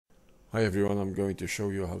Hi everyone, I'm going to show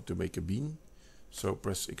you how to make a bean. So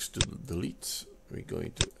press X to delete. We're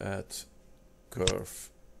going to add curve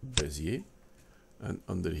Bezier, and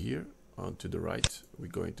under here on to the right we're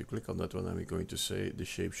going to click on that one and we're going to say the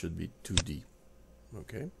shape should be 2D.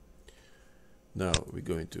 Okay, now we're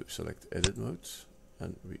going to select edit mode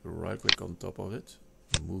and we right click on top of it,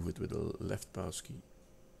 move it with the left mouse key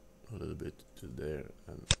a little bit to there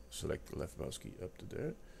and select the left mouse key up to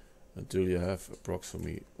there until you have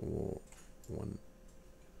approximately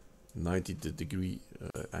 190 degree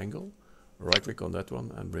angle. Right click on that one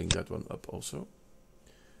and bring that one up also.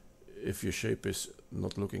 If your shape is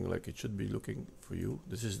not looking like it should be looking for you,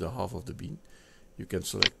 this is the half of the bean, you can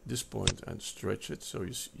select this point and stretch it so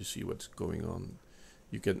you see what's going on.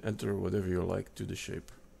 You can enter whatever you like to the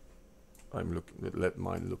shape. Let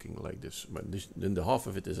mine looking like this, but then the half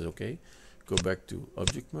of it is okay. Go back to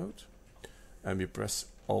object mode and we press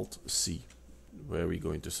Alt C, where we're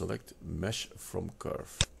going to select mesh from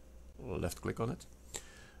curve. Left click on it.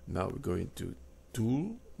 Now we're going to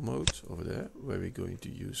tool mode over there, where we're going to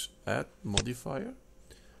use add modifier,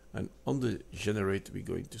 and on the generate we're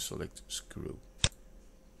going to select screw.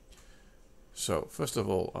 So first of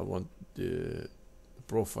all, I want the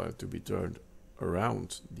profile to be turned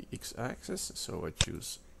around the x-axis, so I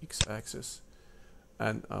choose x-axis,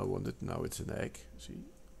 and I want it, now it's an egg, see,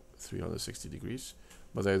 360 degrees,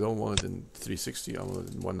 but I don't want it in 360, I want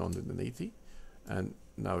it in 180, and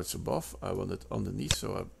now it's above, I want it underneath,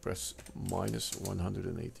 so I press minus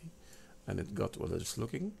 180 and it got what it's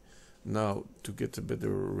looking. Now to get a better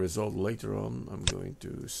result later on, I'm going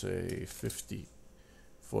to say 50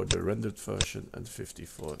 for the rendered version and 50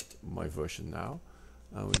 for my version now,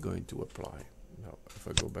 and we're going to apply. Now if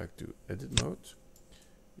I go back to edit mode,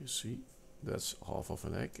 you see that's half of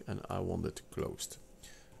an egg and I want it closed.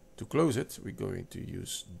 To close it, we're going to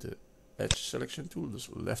use the edge selection tool,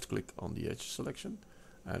 just left click on the edge selection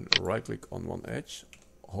and right click on one edge,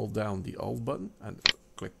 hold down the Alt button and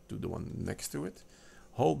click to the one next to it,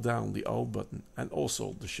 hold down the Alt button and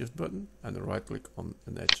also the Shift button and right click on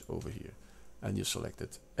an edge over here, and you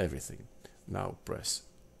selected everything. Now press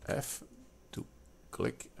F to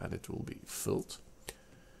click and it will be filled.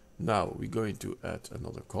 Now we're going to add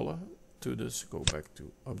another color to this. Go back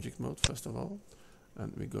to object mode first of all,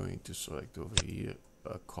 and we're going to select over here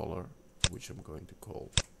a color which I'm going to call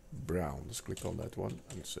brown. Just click on that one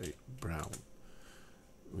and say brown.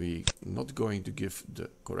 We're not going to give the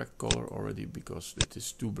correct color already because it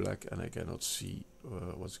is too black and I cannot see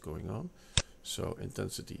what's going on. So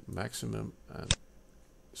intensity maximum and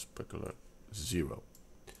specular 0.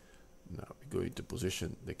 Now we're going to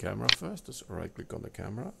position the camera first. Just right click on the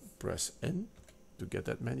camera, press N to get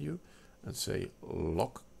that menu and say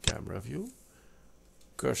lock camera view.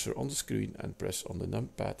 Cursor on the screen and press on the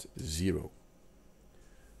numpad 0.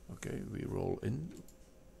 Okay, we roll in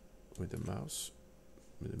with the mouse,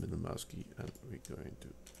 with the middle mouse key, and we're going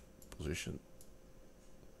to position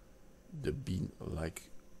the bean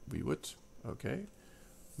like we would. Okay,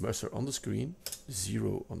 cursor on the screen,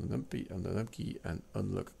 0 on the num key, and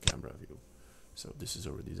unlock camera view. So this is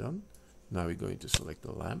already done. Now we're going to select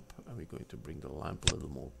the lamp and we're going to bring the lamp a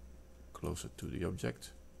little more closer to the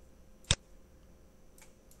object.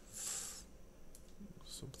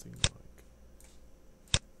 Something like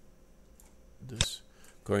this.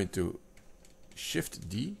 Going to Shift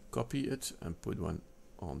D, copy it and put one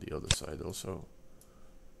on the other side also,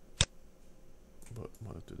 but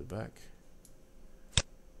one to the back,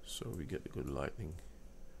 so we get a good lighting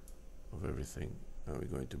of everything. And we're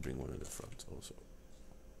going to bring one in the front also.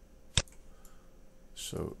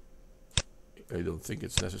 So I don't think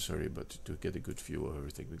it's necessary, but to get a good view of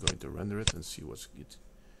everything, we're going to render it and see what it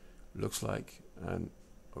looks like. And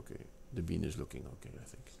okay, the bean is looking okay, I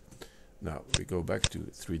think. Now we go back to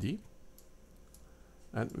 3D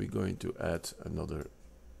and we're going to add another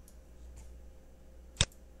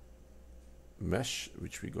mesh,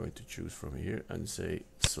 which we're going to choose from here and say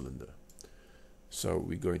cylinder. So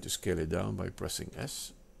we're going to scale it down by pressing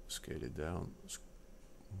S, scale it down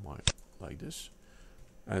like this,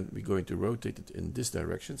 and we're going to rotate it in this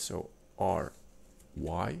direction, so R,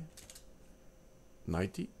 Y,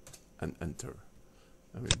 90 and enter.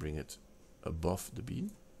 And we bring it above the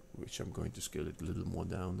bean, which I'm going to scale it a little more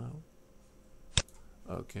down now.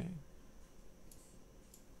 Okay.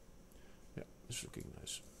 Yeah, it's looking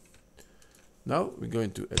nice. Now we're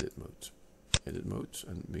going to edit mode. Edit mode,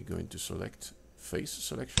 and we're going to select face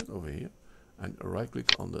selection over here and right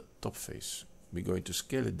click on the top face. We're going to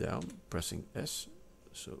scale it down, pressing S,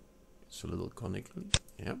 so it's a little conically.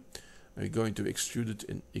 Yeah. And we're going to extrude it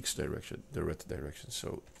in X direction, the red direction.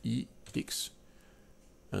 So EX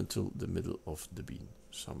until the middle of the bean.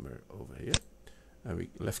 somewhere over here, and we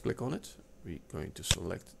left click on it. We're going to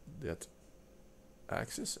select that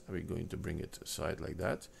axis, and we're going to bring it aside like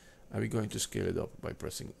that, and we're going to scale it up by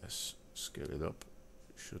pressing S. Scale it up,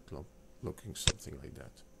 should look looking something like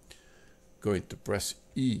that. Going to press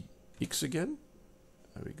X again,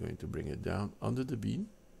 and we're going to bring it down under the bean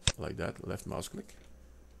like that. Left mouse click.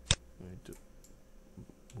 Going to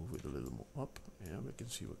move it a little more up. Yeah, we can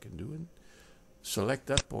see what we can do. And select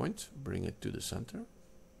that point, bring it to the center,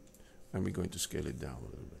 and we're going to scale it down a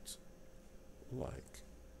little bit, like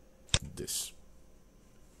this.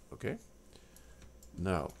 Okay.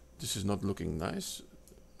 Now this is not looking nice,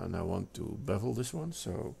 and I want to bevel this one.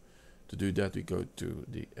 So to do that, we go to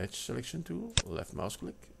the edge selection tool, left mouse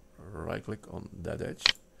click, right click on that edge,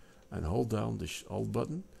 and hold down the Alt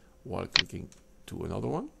button while clicking to another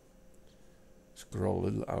one. Scroll a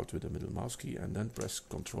little out with the middle mouse key, and then press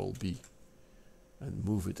Ctrl B and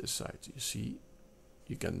move it aside. You see,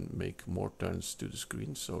 you can make more turns to the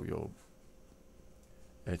screen, so your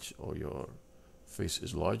edge or your face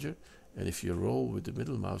is larger. And if you roll with the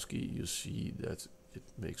middle mouse key, you see that it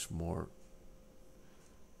makes more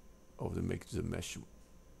of makes the mesh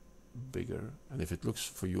bigger. And if it looks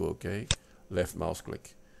for you okay, left mouse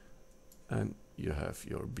click, and you have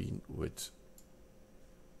your bean width,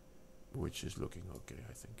 which is looking okay,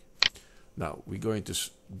 I think. Now we're going to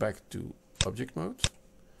back to object mode,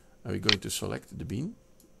 and we're going to select the bean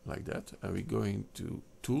like that, and we're going to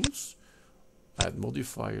tools, add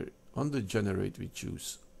modifier. Under generate we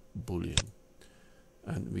choose boolean,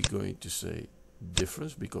 and we're going to say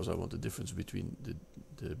difference, because I want the difference between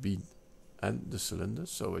the bean and the cylinder,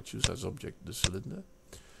 so I choose as object the cylinder.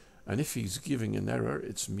 And if he's giving an error,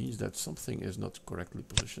 it means that something is not correctly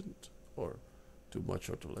positioned, or too much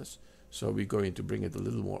or too less. So we're going to bring it a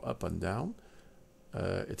little more up and down.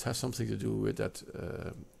 It has something to do with that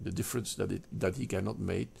the difference that he cannot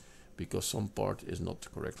make, because some part is not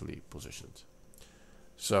correctly positioned.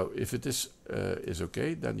 So if it is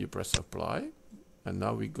okay, then you press apply, and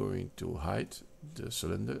now we're going to hide the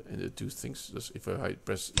cylinder in the two things. Just if I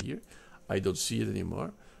press here, I don't see it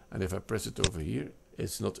anymore, and if I press it over here,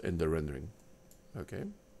 it's not in the rendering. Okay.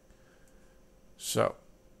 So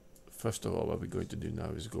first of all, what we're going to do now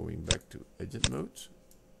is going back to edit mode,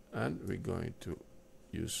 and we're going to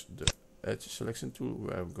use the edge selection tool,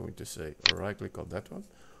 where I'm going to say right click on that one,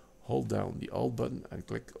 hold down the Alt button, and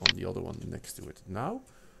click on the other one next to it. Now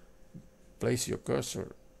place your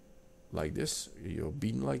cursor like this, your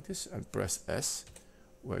bean like this, and press S,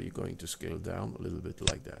 where you're going to scale down a little bit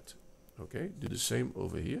like that. Okay, do the same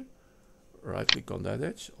over here. Right click on that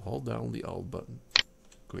edge, hold down the Alt button,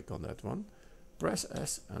 click on that one, press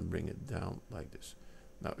S, and bring it down like this.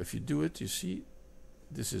 Now if you do it, you see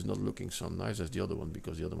this is not looking so nice as the other one,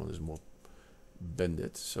 because the other one is more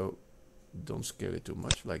bended. So don't scale it too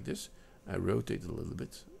much, like this. I rotate it a little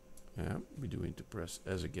bit. Yeah, we're going to press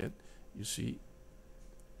S again. You see,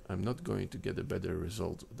 I'm not going to get a better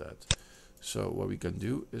result of that. So what we can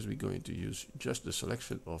do is we're going to use just the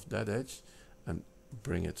selection of that edge and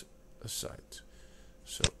bring it aside.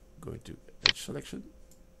 So going to edge selection,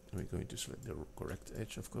 and we're going to select the correct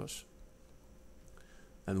edge, of course.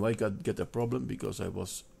 And why get a problem? Because I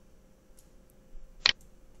was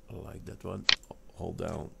like that one, hold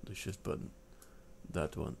down the shift button,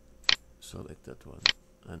 that one, select that one,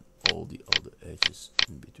 and all the other edges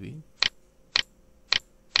in between.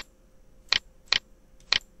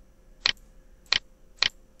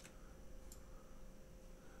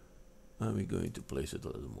 And we're going to place it a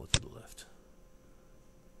little more to the left,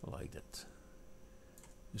 like that.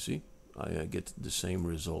 You see, I get the same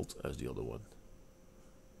result as the other one.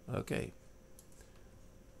 Okay,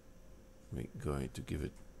 we're going to give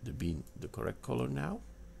it the bean the correct color now.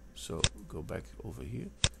 So go back over here,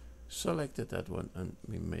 select that one, and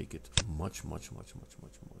we make it much more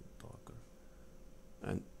darker,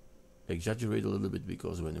 and exaggerate a little bit,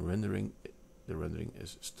 because when rendering, the rendering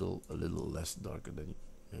is still a little less darker than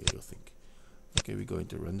you think. Okay, we're going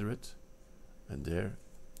to render it, and there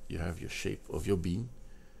you have your shape of your bean.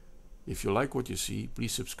 If you like what you see,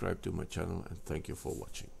 please subscribe to my channel, and thank you for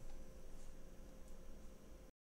watching.